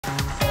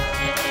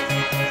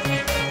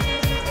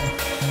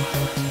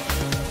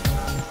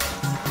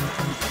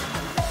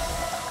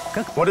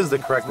What is the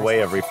correct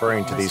way of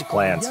referring to these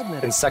plants?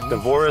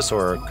 Insectivorous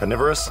or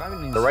carnivorous?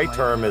 The right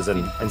term is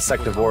an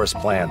insectivorous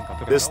plant.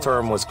 This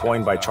term was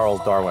coined by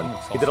Charles Darwin.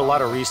 He did a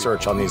lot of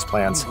research on these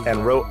plants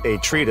and wrote a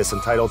treatise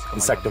entitled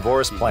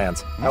Insectivorous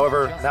Plants.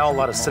 However, now a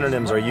lot of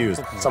synonyms are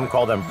used. Some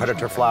call them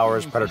predator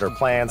flowers, predator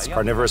plants,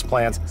 carnivorous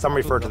plants. Some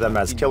refer to them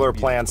as killer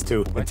plants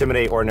to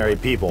intimidate ordinary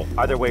people.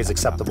 Either way is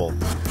acceptable.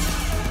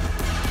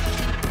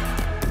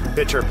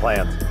 Pitcher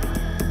plant.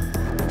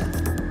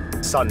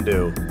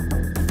 Sundew.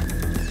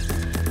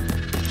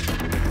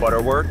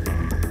 Butterwort.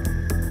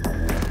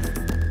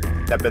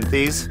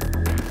 Nepenthes.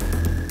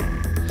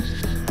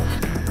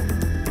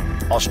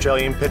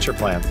 Australian pitcher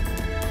plant.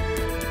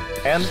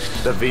 And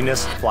the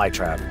Venus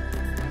flytrap.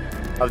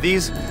 Of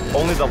these,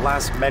 only the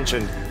last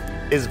mentioned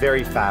is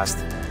very fast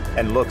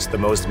and looks the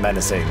most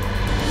menacing.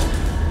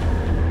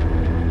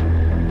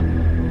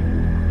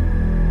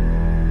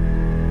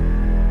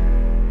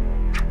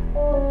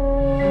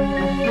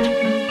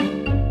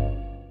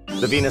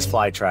 The Venus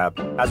flytrap,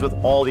 as with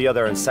all the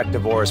other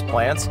insectivorous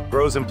plants,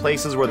 grows in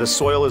places where the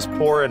soil is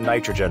poor in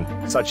nitrogen,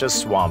 such as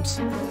swamps.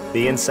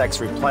 The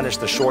insects replenish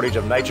the shortage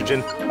of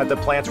nitrogen that the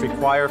plants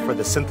require for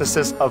the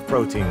synthesis of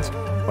proteins.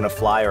 When a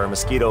fly or a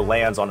mosquito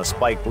lands on a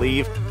spiked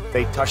leaf,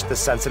 they touch the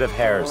sensitive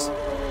hairs.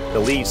 The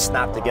leaves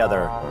snap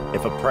together.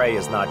 If a prey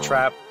is not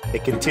trapped,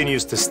 it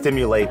continues to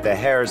stimulate the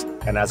hairs,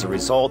 and as a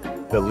result,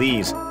 the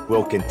leaves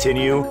will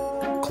continue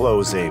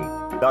closing.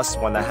 Thus,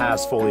 when the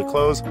halves fully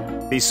close,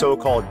 these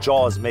so-called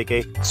jaws make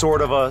a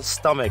sort of a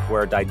stomach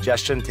where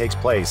digestion takes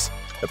place.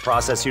 The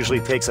process usually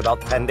takes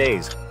about 10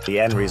 days. The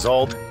end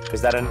result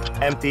is that an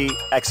empty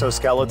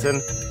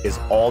exoskeleton is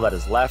all that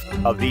is left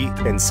of the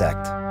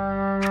insect.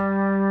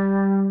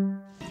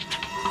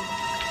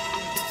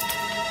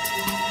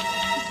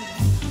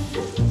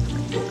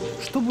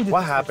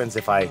 What happens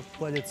if I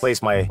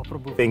place my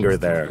finger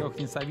there?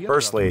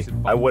 Firstly,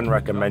 I wouldn't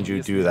recommend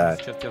you do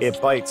that. It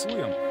bites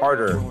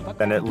harder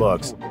than it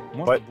looks.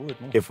 But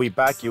if we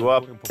back you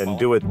up and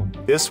do it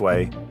this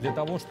way,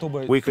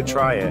 we could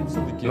try it.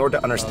 In order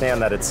to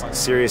understand that it's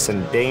serious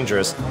and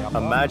dangerous,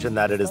 imagine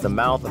that it is the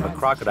mouth of a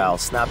crocodile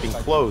snapping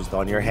closed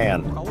on your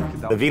hand.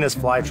 The Venus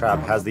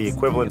flytrap has the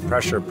equivalent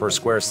pressure per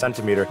square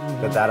centimeter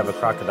to that of a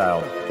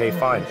crocodile. Okay,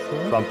 fine.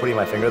 So I'm putting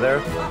my finger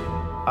there.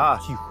 Ah,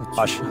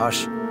 hush,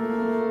 hush.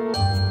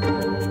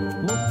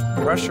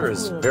 Pressure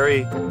is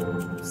very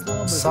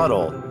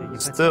subtle.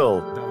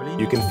 Still,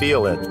 you can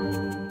feel it.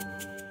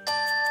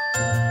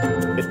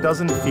 It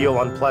doesn't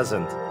feel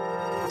unpleasant.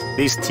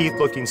 These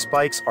teeth-looking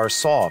spikes are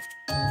soft.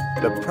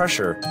 The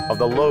pressure of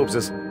the lobes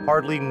is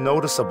hardly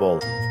noticeable.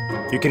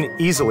 You can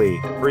easily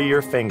free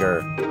your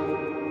finger.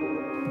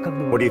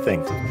 What do you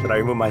think? Should I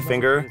remove my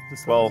finger?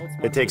 Well,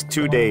 it takes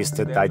 2 days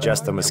to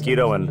digest a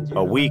mosquito and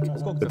a week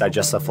to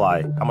digest a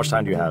fly. How much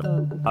time do you have?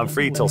 I'm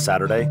free till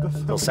Saturday.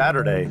 Till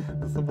Saturday?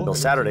 Till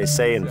Saturday,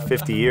 say in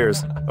 50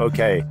 years.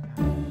 Okay.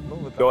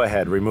 Go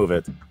ahead, remove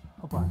it.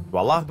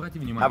 Voila!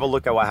 Have a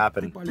look at what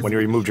happened when you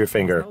removed your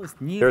finger.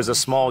 There's a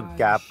small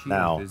gap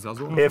now.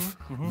 If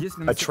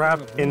a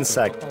trapped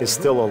insect is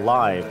still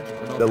alive,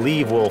 the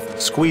leaf will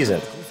squeeze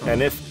it.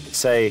 And if,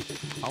 say,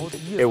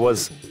 it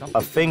was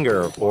a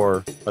finger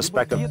or a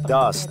speck of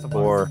dust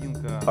or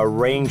a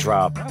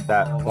raindrop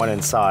that went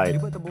inside,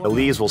 the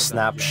leaves will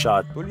snap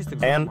shut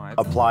and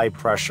apply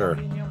pressure.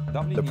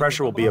 The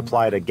pressure will be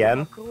applied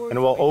again and it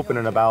will open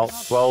in about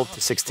 12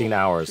 to 16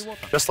 hours,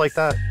 just like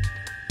that.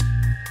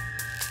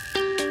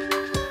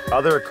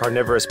 Other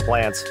carnivorous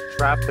plants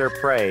trap their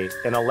prey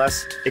in a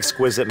less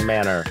exquisite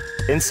manner.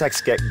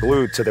 Insects get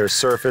glued to their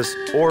surface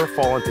or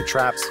fall into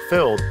traps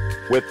filled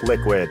with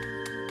liquid.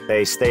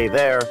 They stay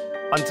there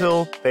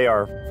until they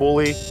are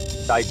fully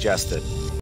digested.